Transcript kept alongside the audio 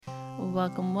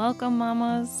Welcome, welcome,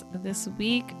 mamas. This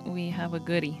week we have a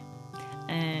goodie,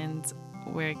 and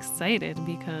we're excited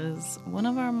because one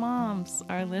of our moms,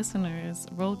 our listeners,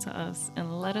 wrote to us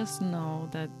and let us know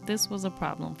that this was a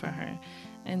problem for her.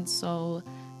 And so,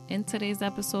 in today's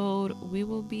episode, we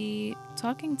will be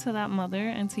talking to that mother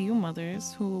and to you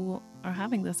mothers who are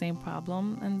having the same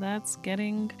problem, and that's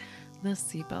getting the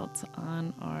seatbelt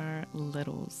on our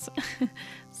littles.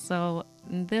 So,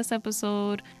 in this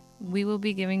episode, we will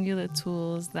be giving you the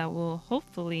tools that will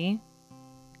hopefully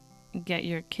get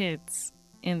your kids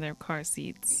in their car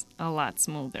seats a lot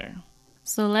smoother.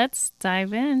 So let's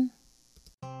dive in.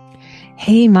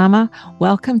 Hey, Mama,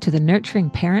 welcome to the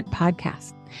Nurturing Parent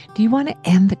Podcast. Do you want to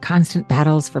end the constant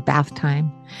battles for bath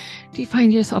time? Do you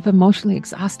find yourself emotionally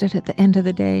exhausted at the end of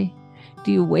the day?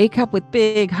 Do you wake up with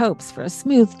big hopes for a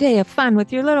smooth day of fun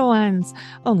with your little ones,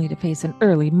 only to face an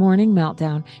early morning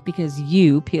meltdown because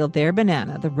you peeled their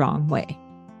banana the wrong way?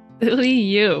 Silly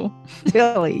you.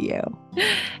 Silly you.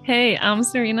 Hey, I'm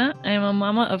Serena. I am a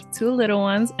mama of two little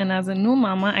ones, and as a new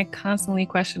mama, I constantly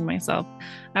question myself.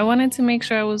 I wanted to make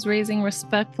sure I was raising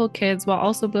respectful kids while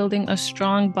also building a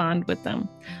strong bond with them.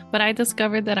 But I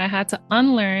discovered that I had to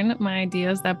unlearn my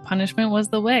ideas that punishment was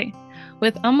the way.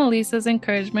 With Amalisa's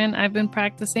encouragement, I've been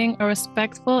practicing a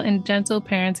respectful and gentle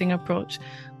parenting approach,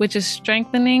 which is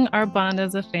strengthening our bond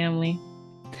as a family.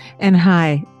 And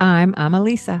hi, I'm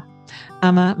Amalisa.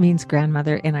 Amma means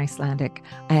grandmother in Icelandic.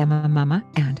 I am a mama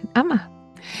and an amma.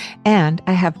 And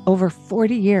I have over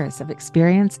 40 years of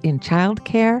experience in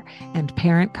childcare and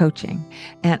parent coaching.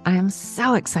 And I am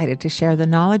so excited to share the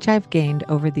knowledge I've gained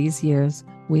over these years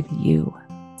with you.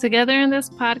 Together in this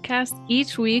podcast,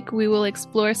 each week we will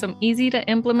explore some easy to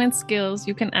implement skills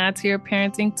you can add to your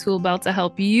parenting tool belt to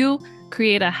help you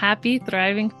create a happy,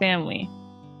 thriving family.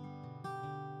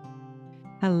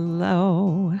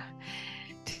 Hello.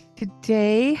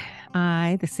 Today,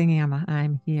 the singing Amma,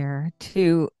 I'm here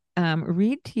to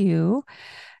read to you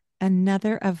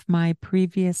another of my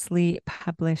previously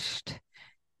published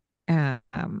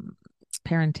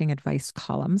parenting advice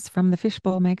columns from the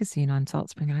Fishbowl magazine on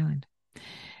Salt Spring Island.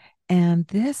 And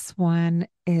this one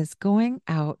is going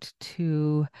out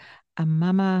to a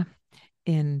mama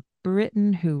in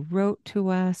Britain who wrote to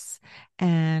us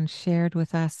and shared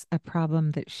with us a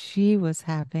problem that she was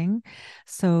having.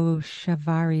 So,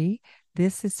 Shavari,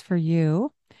 this is for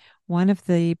you. One of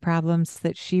the problems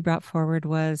that she brought forward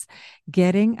was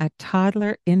getting a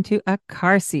toddler into a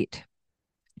car seat.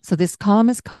 So, this column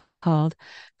is called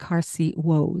Carseat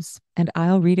Woes, and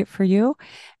I'll read it for you.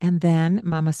 And then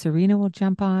Mama Serena will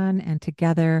jump on, and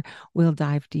together we'll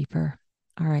dive deeper.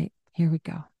 All right, here we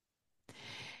go.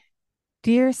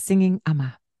 Dear singing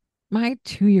Amma, my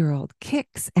 2-year-old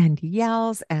kicks and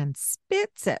yells and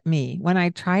spits at me when I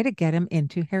try to get him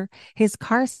into his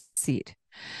car seat.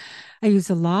 I use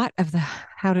a lot of the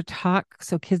how to talk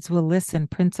so kids will listen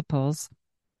principles.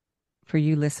 For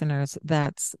you listeners,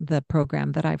 that's the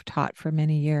program that I've taught for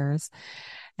many years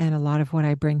and a lot of what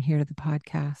I bring here to the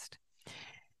podcast.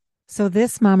 So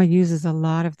this mama uses a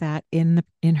lot of that in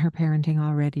her parenting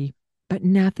already, but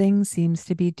nothing seems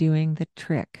to be doing the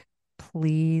trick.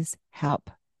 Please help.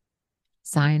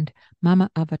 Signed, Mama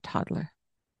of a Toddler.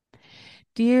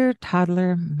 Dear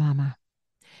toddler mama,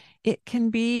 it can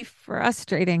be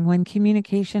frustrating when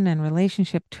communication and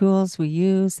relationship tools we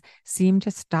use seem to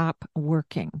stop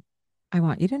working. I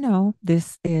want you to know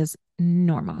this is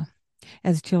normal.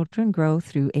 As children grow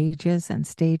through ages and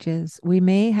stages, we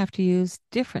may have to use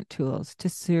different tools to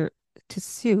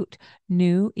suit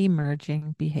new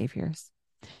emerging behaviors.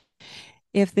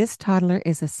 If this toddler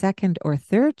is a second or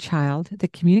third child, the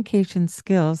communication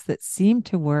skills that seem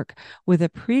to work with a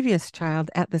previous child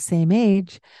at the same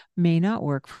age may not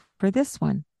work for this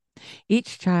one.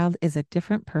 Each child is a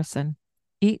different person.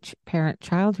 Each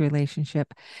parent-child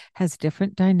relationship has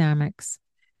different dynamics,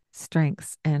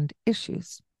 strengths, and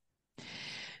issues.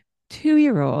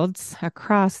 2-year-olds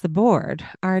across the board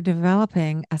are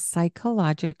developing a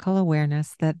psychological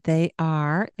awareness that they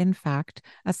are, in fact,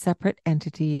 a separate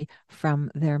entity from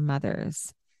their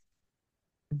mothers.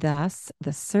 Thus,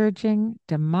 the surging,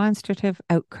 demonstrative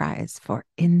outcries for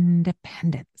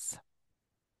independence.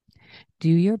 Do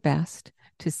your best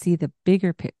to see the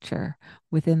bigger picture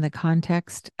within the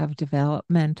context of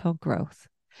developmental growth.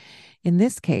 In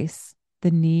this case,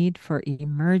 the need for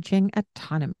emerging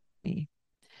autonomy.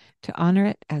 To honor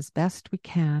it as best we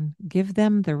can, give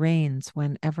them the reins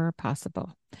whenever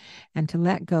possible, and to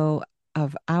let go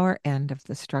of our end of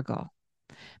the struggle.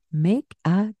 Make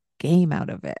a game out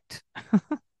of it.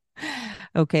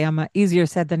 Okay, I'm easier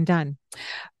said than done,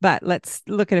 but let's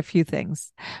look at a few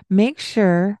things. Make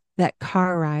sure that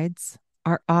car rides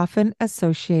are often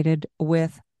associated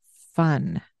with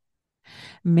fun,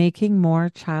 making more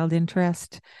child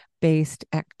interest based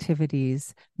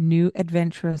activities, new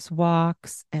adventurous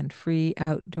walks, and free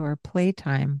outdoor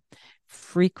playtime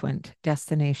frequent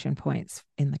destination points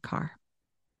in the car.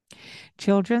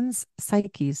 Children's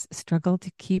psyches struggle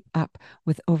to keep up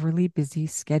with overly busy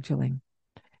scheduling.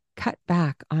 Cut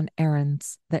back on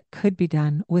errands that could be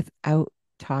done without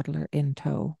toddler in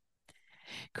tow.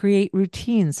 Create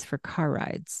routines for car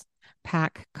rides.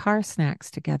 Pack car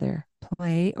snacks together.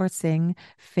 Play or sing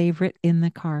favorite in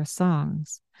the car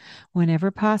songs.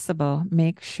 Whenever possible,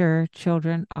 make sure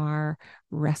children are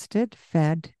rested,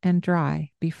 fed, and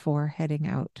dry before heading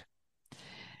out.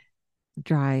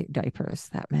 Dry diapers,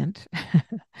 that meant.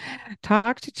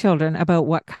 Talk to children about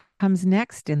what comes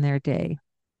next in their day,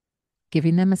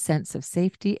 giving them a sense of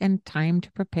safety and time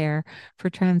to prepare for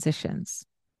transitions.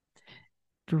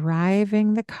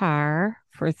 Driving the car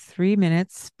for 3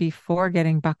 minutes before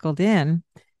getting buckled in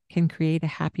can create a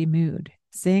happy mood.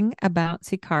 Sing a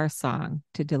bouncy car song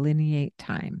to delineate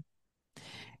time.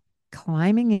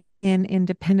 Climbing in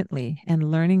independently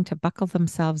and learning to buckle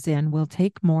themselves in will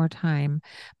take more time,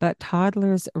 but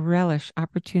toddlers relish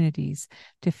opportunities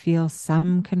to feel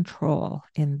some control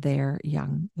in their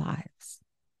young lives.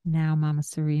 Now, Mama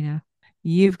Serena,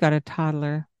 you've got a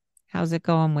toddler. How's it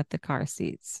going with the car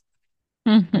seats?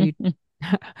 Are you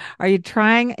are you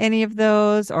trying any of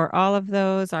those or all of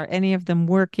those? Are any of them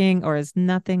working or is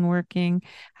nothing working?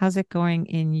 How's it going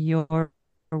in your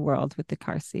world with the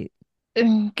car seat?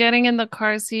 Getting in the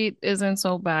car seat isn't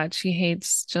so bad. She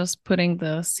hates just putting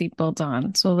the seatbelt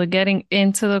on. So the getting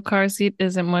into the car seat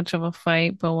isn't much of a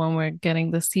fight, but when we're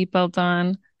getting the seatbelt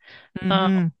on, um,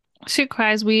 Mm-hmm. she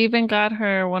cries. We even got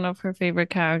her one of her favorite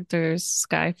characters,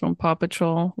 Sky from Paw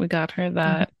Patrol. We got her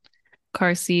Uh-huh. that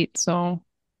car seat so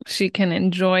she can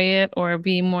enjoy it or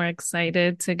be more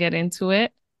excited to get into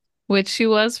it, which she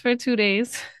was for 2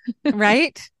 days.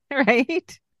 Right?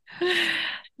 Right?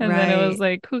 And then it was Right.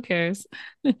 like, who cares?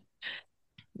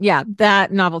 Yeah,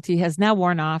 that novelty has now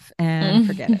worn off and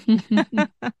forget it.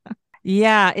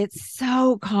 Yeah, it's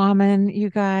so common, you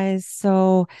guys.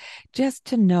 So just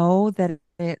to know that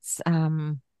it's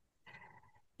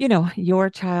your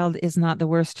child is not the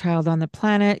worst child on the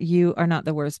planet. You are not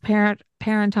the worst parent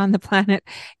on the planet.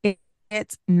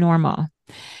 It's normal.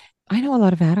 I know a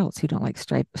lot of adults who don't like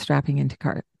strapping into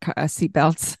car seat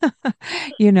belts.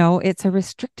 It's a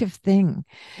restrictive thing.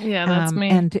 Yeah, that's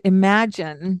me. And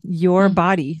imagine your Mm.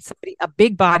 body, a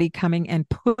big body coming and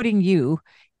putting you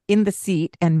in the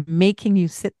seat and making you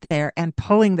sit there and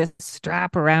pulling the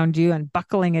strap around you and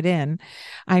buckling it in.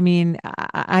 I mean,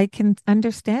 I can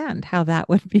understand how that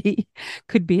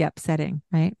could be upsetting,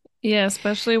 right? Yeah,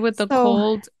 especially with the So,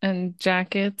 cold and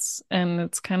jackets, and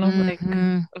it's kind of like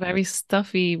mhm, very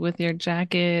stuffy with your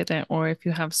jacket, or if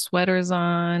you have sweaters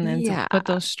on, and to yeah, put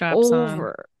those straps on.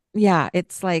 over. Yeah,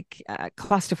 it's like a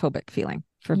claustrophobic feeling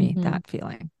for me, Hmm. that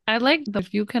feeling. I like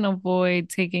if you can avoid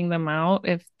taking them out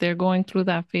if they're going through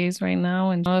that phase right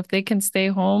now, and if they can stay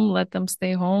home, let them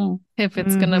stay home. If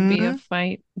it's gonna be a Mm-hmm.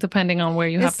 fight, depending on where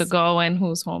you have to It's go and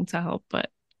who's home to help,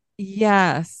 but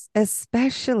Yes,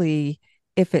 especially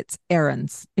if it's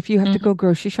errands. If you have to mhm, go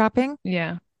grocery shopping,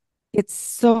 yeah. it's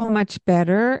so much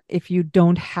better if you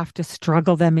don't have to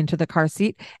struggle them into the car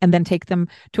seat and then take them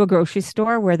to a grocery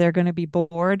store where they're going to be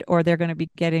bored or they're going to be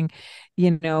getting,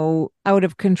 out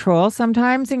of control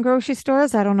sometimes in grocery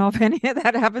stores. I don't know if any of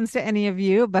that happens to any of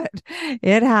you, but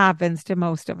it happens to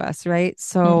most of us, right?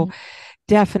 So Mhm.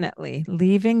 definitely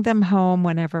leaving them home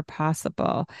whenever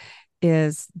possible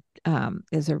is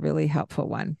a really helpful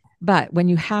one. But when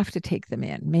you have to take them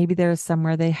in, maybe there's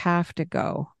somewhere they have to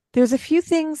go. There's a few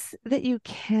things that you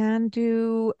can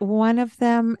do. One of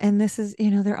them, and this is,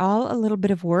 they're all a little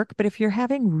bit of work, but if you're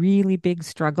having really big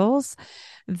struggles,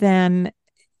 then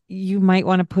you might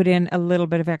want to put in a little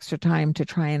bit of extra time to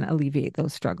try and alleviate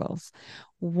those struggles.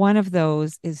 One of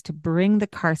those is to bring the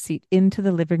car seat into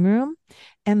the living room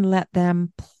and let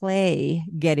them play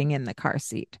getting in the car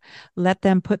seat. Let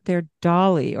them put their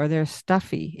dolly or their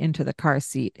stuffy into the car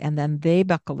seat and then they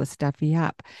buckle the stuffy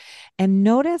up. And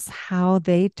notice how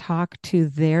they talk to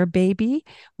their baby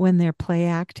when they're play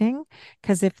acting.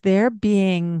 Because if they're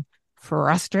being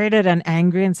frustrated and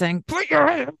angry and saying, put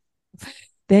your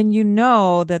then you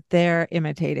know that they're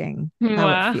imitating how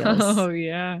it feels Wow,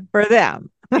 yeah. for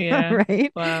them, Yeah.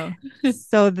 right? Wow.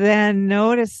 So then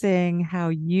noticing how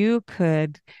you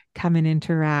could come and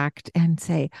interact and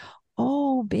say,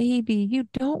 "Oh, baby, you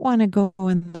don't want to go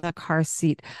in the car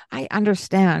seat. I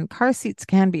understand. Car seats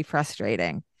can be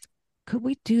frustrating. could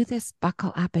we do this?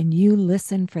 Buckle up and you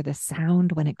listen for the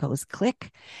sound when it goes click.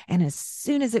 And as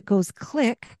soon as it goes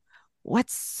click, what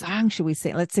song should we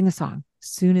sing? Let's sing a song as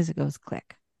soon as it goes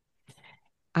click.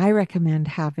 I recommend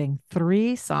having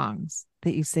 3 songs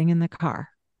that you sing in the car,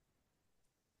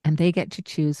 and they get to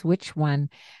choose which one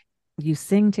you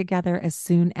sing together as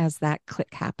soon as that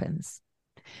click happens.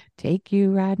 Take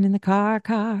you riding in the car,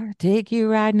 car. Take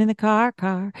you riding in the car,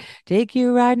 car. Take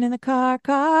you riding in the car,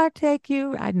 car. Take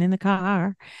you riding in the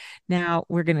car. Now,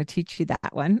 we're going to teach you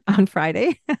that one on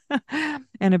Friday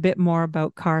and a bit more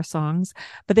about car songs,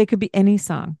 but they could be any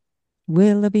song.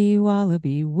 Willoughby,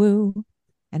 wallaby, woo.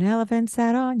 An elephant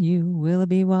sat on you,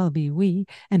 Willoughby, wallaby, wee.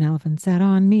 An elephant sat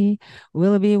on me,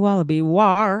 Willoughby, wallaby,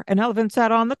 war. An elephant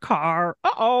sat on the car.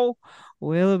 Uh-oh.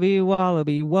 Willoughby,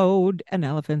 wallaby, woad. An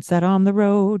elephant sat on the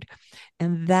road.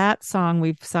 And that song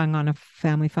we've sung on a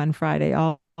Family Fun Friday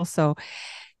also.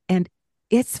 And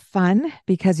it's fun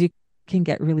because you can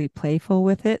get really playful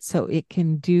with it. So it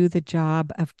can do the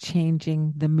job of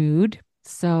changing the mood.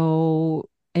 So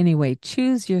anyway,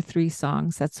 choose your 3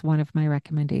 songs. That's one of my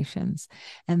recommendations.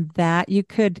 And that you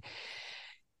could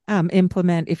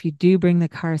implement if you do bring the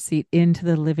car seat into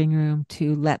the living room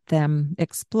to let them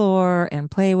explore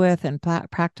and play with and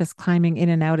practice climbing in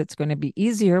and out. It's going to be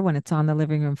easier when it's on the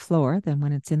living room floor than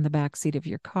when it's in the back seat of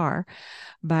your car.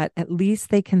 But at least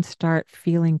they can start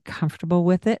feeling comfortable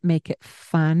with it, make it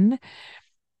fun.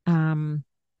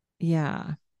 Yeah.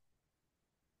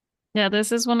 Yeah,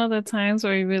 this is one of the times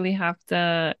where you really have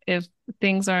to, if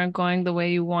things aren't going the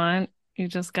way you want, you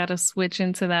just got to switch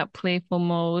into that playful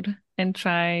mode and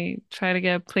try to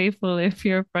get playful. If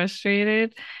you're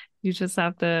frustrated, you just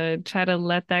have to try to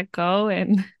let that go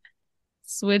and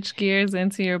switch gears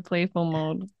into your playful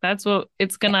mode. That's what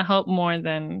it's gonna help more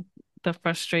than the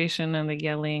frustration and the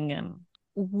yelling and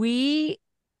We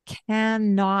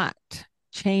cannot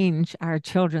change our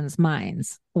children's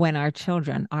minds when our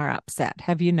children are upset.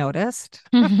 Have you noticed?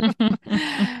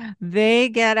 They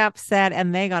get upset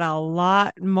and they got a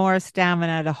lot more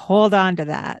stamina to hold on to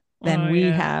that than Oh we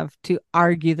yeah. have to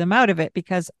argue them out of it,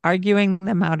 because arguing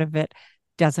them out of it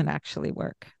doesn't actually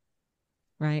work,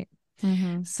 right?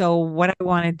 Hmm. So what I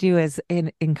want to do is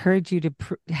encourage you to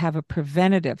have a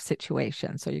preventative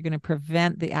situation. So you're going to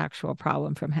prevent the actual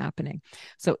problem from happening.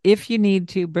 So if you need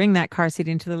to bring that car seat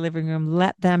into the living room,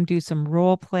 let them do some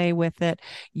role play with it.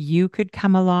 You could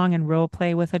come along and role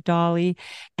play with a dolly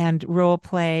and role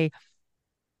play,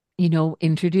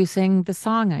 introducing the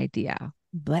song idea.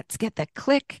 Let's get the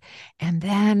click, and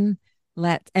then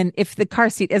and if the car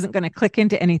seat isn't going to click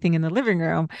into anything in the living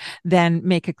room, then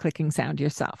make a clicking sound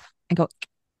yourself and go,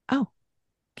 oh,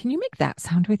 can you make that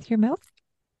sound with your mouth?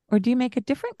 Or do you make a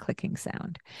different clicking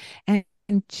sound? And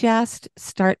just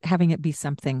start having it be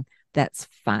something that's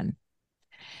fun.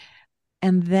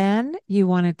 And then you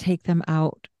want to take them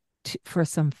out for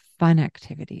some fun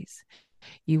activities.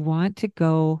 You want to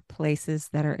go places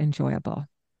that are enjoyable.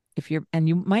 And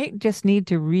you might just need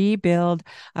to rebuild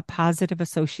a positive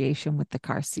association with the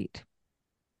car seat.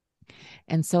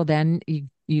 And so then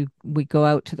we go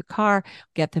out to the car,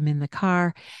 get them in the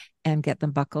car and get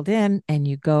them buckled in, and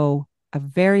you go a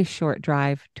very short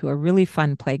drive to a really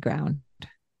fun playground.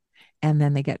 And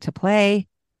then they get to play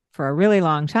for a really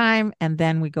long time. And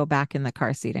then we go back in the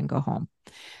car seat and go home.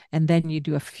 And then you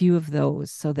do a few of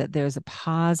those so that there's a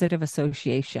positive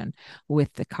association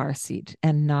with the car seat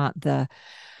and not the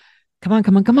come on,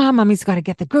 come on, come on, mommy's got to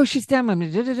get the groceries done.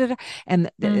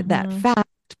 And that Hmm. fast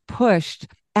pushed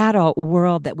adult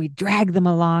world that we drag them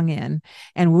along in.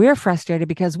 And we're frustrated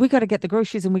because we got to get the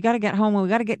groceries and we got to get home and we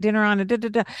got to get dinner on, and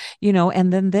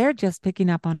then they're just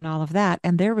picking up on all of that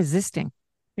and they're resisting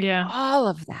Yeah. all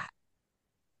of that,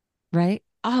 right?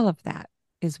 All of that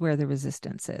is where the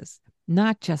resistance is,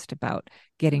 not just about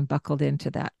getting buckled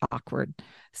into that awkward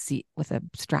seat with a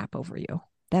strap over you.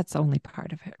 That's only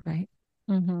part of it, right?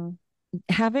 Hmm.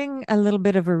 Having a little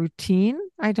bit of a routine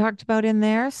I talked about in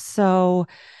there. So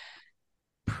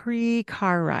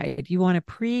pre-car ride, you want to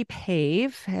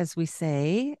pre-pave, as we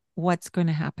say, what's going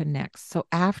to happen next. So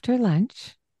after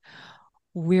lunch,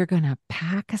 we're going to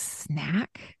pack a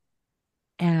snack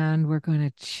and we're going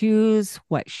to choose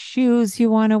what shoes you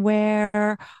want to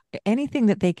wear, anything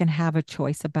that they can have a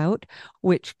choice about,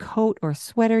 which coat or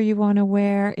sweater you want to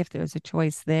wear, if there's a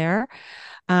choice there.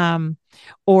 Um,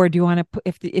 or do you want to put,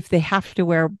 if they have to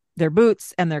wear their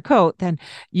boots and their coat, then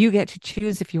you get to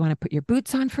choose if you want to put your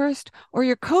boots on first or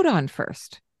your coat on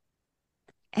first.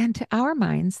 And to our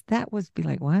minds, that would be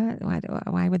like, what?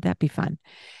 Why would that be fun?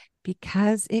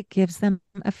 Because it gives them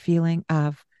a feeling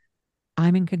of,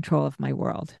 I'm in control of my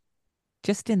world.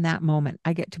 Just in that moment,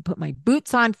 I get to put my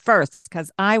boots on first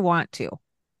because I want to,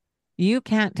 You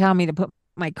can't tell me to put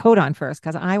my coat on first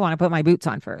because I want to put my boots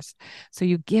on first. So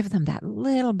you give them that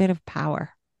little bit of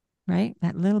power, right?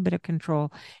 That little bit of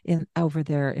control in over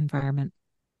their environment.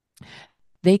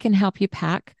 They can help you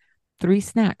pack 3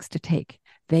 snacks to take.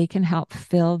 They can help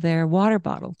fill their water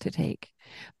bottle to take.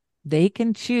 They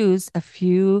can choose a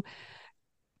few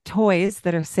toys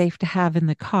that are safe to have in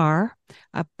the car,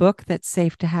 a book that's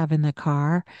safe to have in the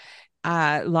car.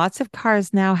 Lots of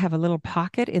cars now have a little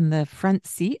pocket in the front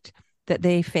seat that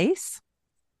they face.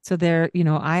 So they're,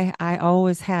 I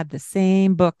always had the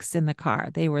same books in the car.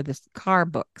 They were the car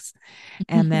books,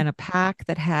 and then a pack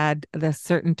that had the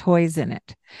certain toys in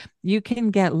it. You can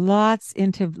get lots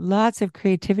of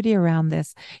creativity around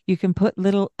this. You can put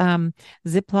little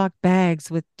Ziploc bags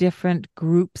with different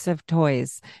groups of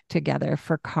toys together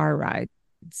for car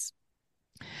rides.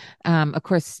 Of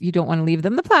course, you don't want to leave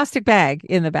them the plastic bag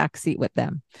in the back seat with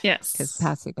them because Yes.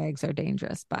 plastic bags are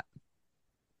dangerous. But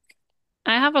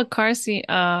I have a car seat,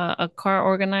 a car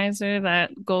organizer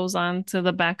that goes on to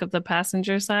the back of the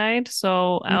passenger side.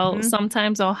 So mhm,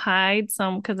 sometimes I'll hide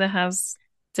some because it has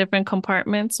different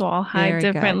compartments. So I'll hide very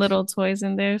different good. little toys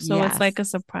in there. So it's Yes. like a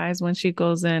surprise when she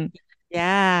goes in.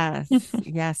 Yes.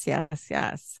 Yes. Yes.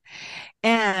 Yes.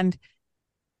 And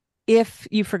if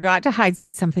you forgot to hide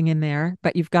something in there,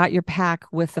 but you've got your pack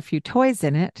with a few toys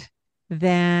in it,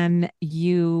 then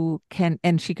you can,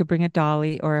 and she could bring a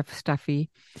dolly or a stuffy,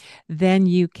 then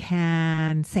you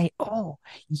can say, oh,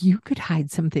 you could hide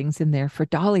some things in there for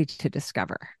Dolly to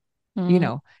discover, you Mm.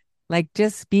 know, like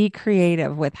just be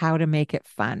creative with how to make it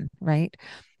fun, right?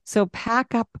 So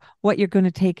pack up what you're going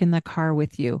to take in the car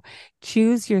with you.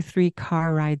 Choose your 3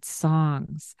 car ride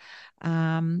songs.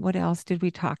 What else did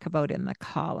we talk about in the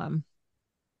column?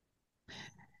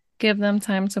 Give them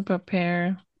time to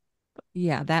prepare.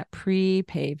 Yeah, that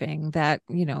pre-paving, that,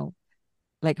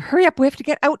 like hurry up, we have to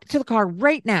get out to the car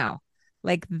right now.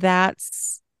 Like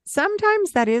that's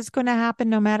sometimes that is going to happen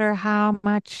no matter how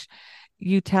much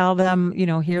you tell them,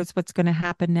 here's what's going to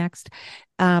happen next.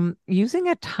 Using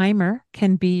a timer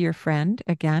can be your friend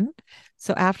again.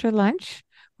 So after lunch,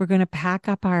 we're going to pack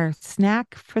up our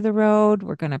snack for the road.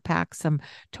 We're going to pack some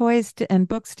and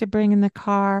books to bring in the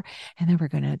car. And then we're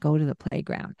going to go to the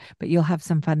playground. But you'll have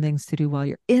some fun things to do while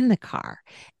you're in the car.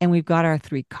 And we've got our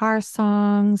 3 car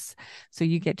songs. So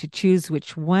you get to choose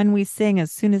which one we sing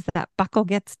as soon as that buckle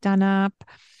gets done up.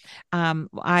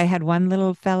 I had one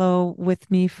little fellow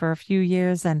with me for a few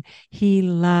years, and he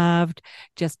loved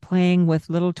just playing with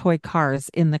little toy cars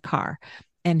in the car.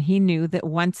 And he knew that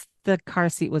once the car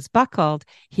seat was buckled,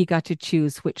 he got to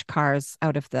choose which cars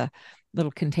out of the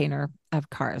little container of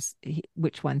cars,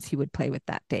 which ones he would play with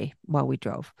that day while we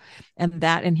drove.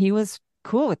 And he was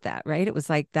cool with that, right? It was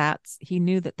like he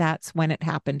knew that that's when it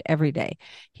happened every day.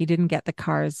 He didn't get the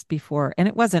cars before, and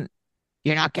it wasn't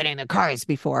you're not getting the cars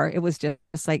before. It was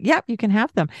just like, yep, you can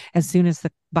have them as soon as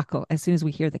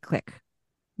we hear the click,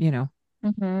 you know.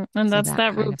 And So that's that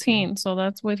that kind of thing. routine. So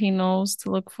that's what he knows to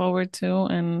look forward to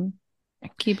and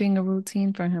keeping a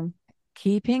routine for him.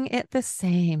 Keeping it the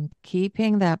same,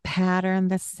 keeping that pattern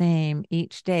the same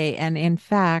each day. And in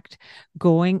fact,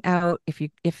 going out,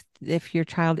 if your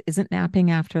child isn't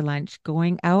napping after lunch,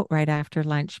 going out right after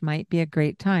lunch might be a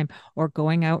great time, or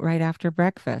going out right after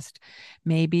breakfast.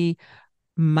 Maybe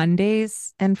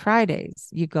Mondays and Fridays,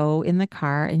 you go in the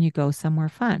car and you go somewhere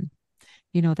fun,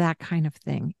 that kind of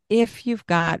thing. If you've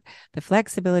got the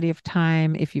flexibility of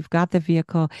time, if you've got the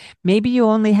vehicle, maybe you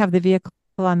only have the vehicle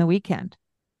on the weekend.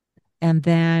 And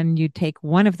then you take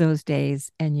one of those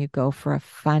days and you go for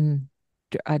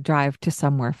a drive to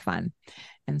somewhere fun.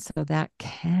 And so that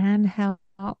can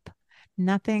help.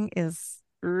 Nothing is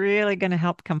really going to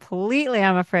help completely,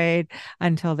 I'm afraid,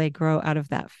 until they grow out of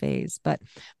that phase. But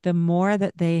the more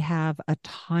that they have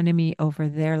autonomy over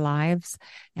their lives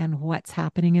and what's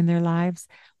happening in their lives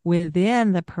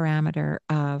within the parameter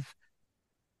of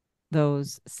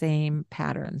those same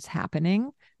patterns happening,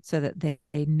 so that they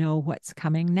know what's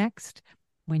coming next.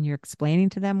 When you're explaining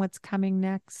to them what's coming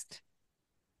next,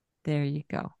 there you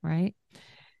go, right?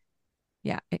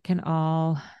 Yeah, it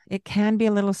can be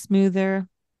a little smoother.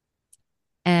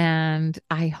 And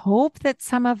I hope that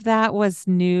some of that was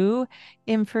new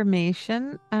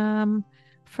information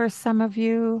for some of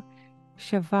you.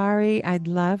 Shavari, I'd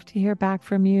love to hear back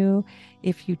from you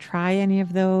if you try any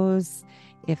of those,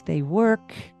 if they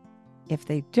work, if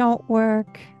they don't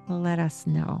work, let us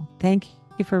know. Thank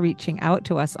you for reaching out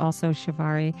to us also,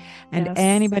 Shavari. And Yes.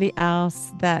 anybody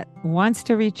else that wants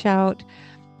to reach out,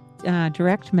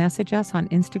 direct message us on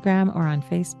Instagram or on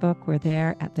Facebook. We're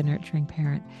there at The Nurturing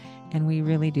Parent, and we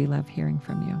really do love hearing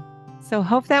from you. So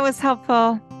hope that was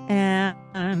helpful.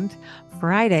 And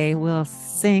Friday, we'll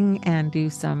sing and do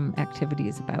some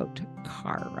activities about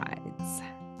car rides.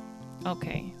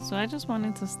 Okay, so I just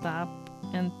wanted to stop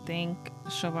and thank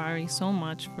Shavari so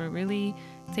much for really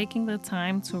taking the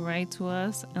time to write to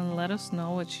us and let us know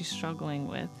what she's struggling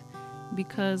with,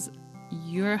 because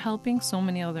you're helping so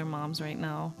many other moms right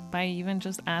now by even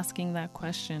just asking that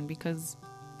question, because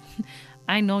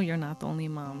I know you're not the only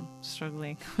mom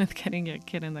struggling with getting your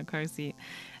kid in the car seat.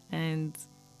 And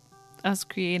us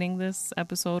creating this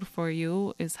episode for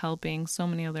you is helping so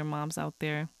many other moms out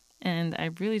there. And I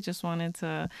really just wanted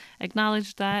to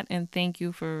acknowledge that and thank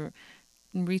you for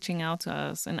reaching out to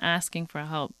us and asking for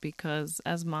help, because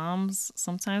as moms,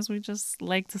 sometimes we just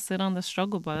like to sit on the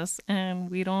struggle bus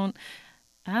and we don't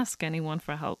ask anyone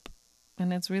for help.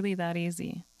 And it's really that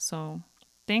easy. So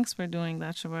thanks for doing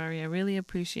that, Shavari. I really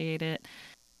appreciate it.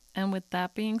 And with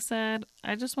that being said,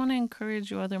 I just want to encourage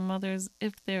you other mothers,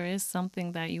 if there is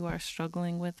something that you are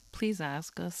struggling with, please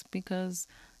ask us, because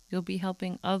you'll be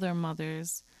helping other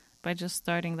mothers by just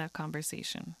starting that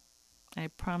conversation. I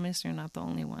promise you're not the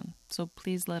only one. So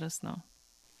please let us know.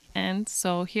 And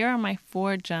so here are my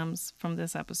 4 gems from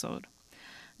this episode.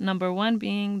 Number 1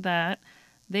 being that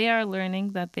they are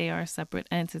learning that they are a separate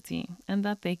entity and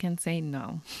that they can say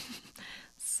no.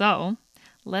 So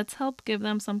let's help give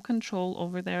them some control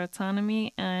over their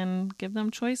autonomy and give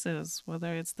them choices,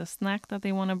 whether it's the snack that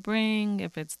they want to bring,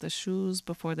 if it's the shoes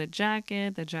before the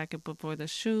jacket before the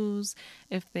shoes.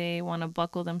 If they want to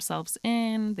buckle themselves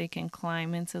in, they can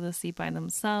climb into the seat by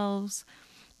themselves,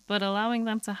 but allowing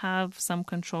them to have some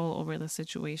control over the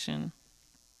situation.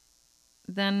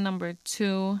 Then number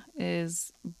 2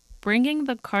 is bringing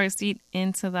the car seat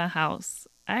into the house.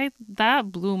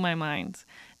 That blew my mind.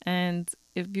 And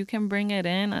if you can bring it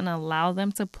in and allow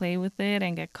them to play with it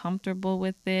and get comfortable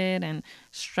with it and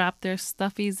strap their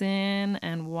stuffies in,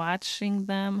 and watching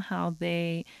them how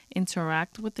they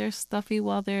interact with their stuffy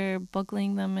while they're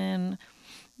buckling them in,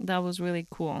 that was really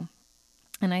cool.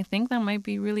 And I think that might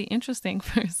be really interesting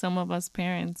for some of us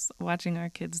parents watching our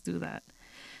kids do that.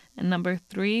 And number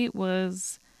 3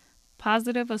 was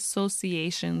positive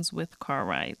associations with car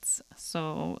rides.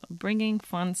 So bringing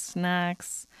fun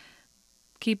snacks,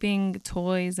 keeping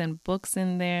toys and books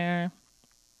in there.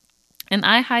 And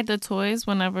I hide the toys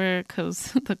whenever,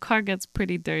 because the car gets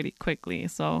pretty dirty quickly.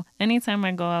 So anytime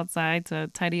I go outside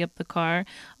to tidy up the car,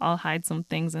 I'll hide some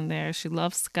things in there. She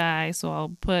loves Sky, so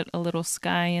I'll put a little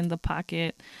Sky in the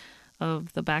pocket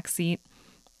of the back seat,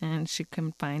 and she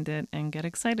can find it and get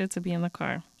excited to be in the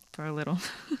car for a little.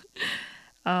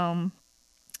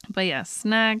 But yeah,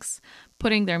 snacks,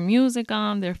 putting their music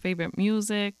on, their favorite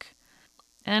music.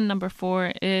 And number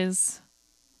 4 is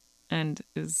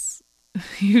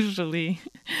usually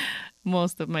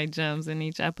most of my gems in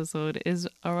each episode, is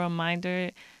a reminder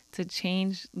to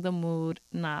change the mood,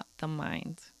 not the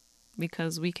mind,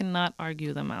 because we cannot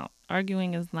argue them out.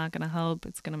 Arguing is not going to help.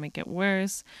 It's going to make it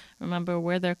worse. Remember,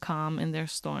 where they're calm in their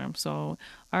storm. So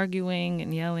arguing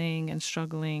and yelling and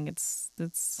struggling,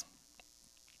 it's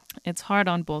hard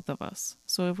on both of us.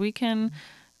 So if we can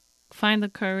find the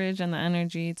courage and the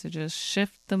energy to just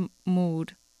shift the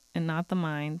mood and not the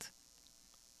mind,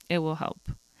 it will help.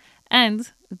 And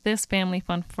this Family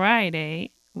Fun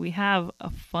Friday, we have a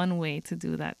fun way to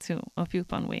do that too, a few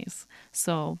fun ways.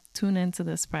 So tune into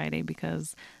this Friday,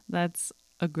 because that's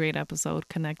a great episode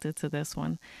connected to this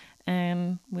one.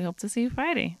 And we hope to see you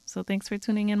Friday. So thanks for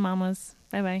tuning in, mamas.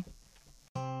 Bye-bye.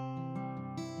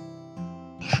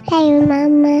 Hey,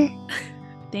 Mama.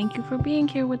 Thank you for being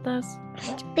here with us.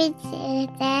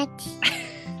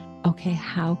 Okay,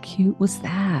 how cute was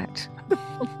that?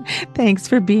 Thanks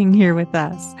for being here with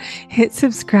us. Hit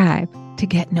subscribe to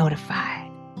get notified.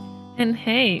 And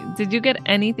hey, did you get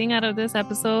anything out of this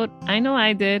episode? I know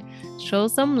I did. Show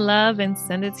some love and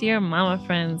send it to your mama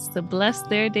friends to bless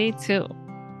their day too.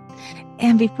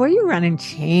 And before you run and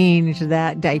change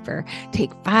that diaper,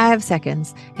 take 5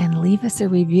 seconds and leave us a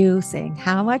review saying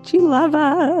how much you love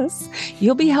us.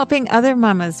 You'll be helping other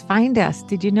mamas find us.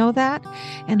 Did you know that?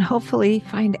 And hopefully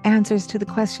find answers to the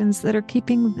questions that are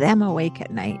keeping them awake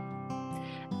at night.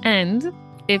 And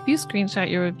if you screenshot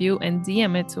your review and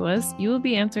DM it to us, you will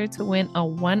be entered to win a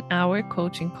 1-hour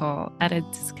coaching call at a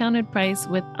discounted price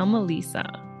with Amelisa.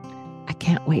 I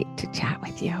can't wait to chat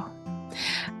with you.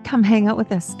 Come hang out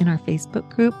with us in our Facebook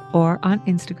group or on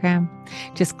Instagram.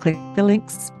 Just click the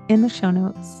links in the show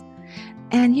notes.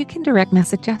 And you can direct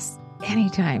message us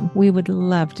anytime. We would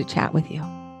love to chat with you.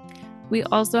 We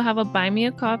also have a buy me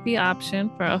a coffee option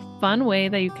for a fun way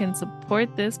that you can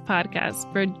support this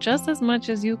podcast for just as much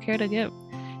as you care to give.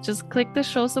 Just click the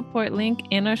show support link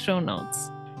in our show notes.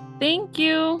 Thank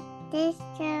you. This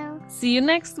show. See you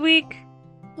next week.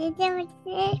 Did you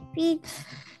see?